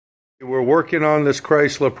We're working on this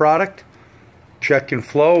Chrysler product, checking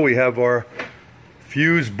flow. We have our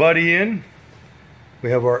fuse buddy in. We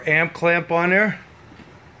have our amp clamp on there.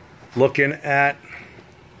 Looking at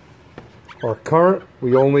our current,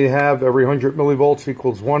 we only have every 100 millivolts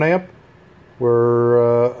equals 1 amp.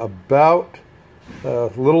 We're about a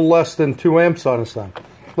little less than 2 amps on this thing.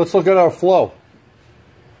 Let's look at our flow.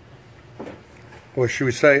 Or should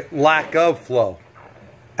we say lack of flow?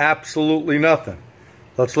 Absolutely nothing.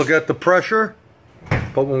 Let's look at the pressure.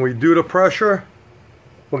 But when we do the pressure,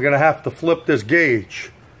 we're going to have to flip this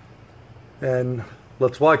gauge. And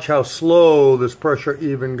let's watch how slow this pressure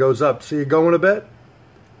even goes up. See it going a bit?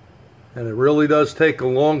 And it really does take a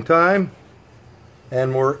long time.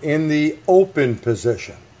 And we're in the open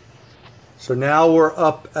position. So now we're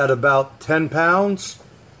up at about 10 pounds.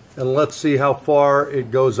 And let's see how far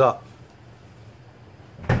it goes up.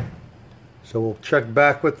 So we'll check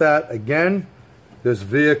back with that again. This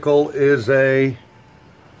vehicle is a,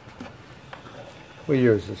 what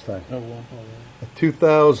year is this thing? A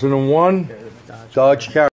 2001 Dodge Carrier.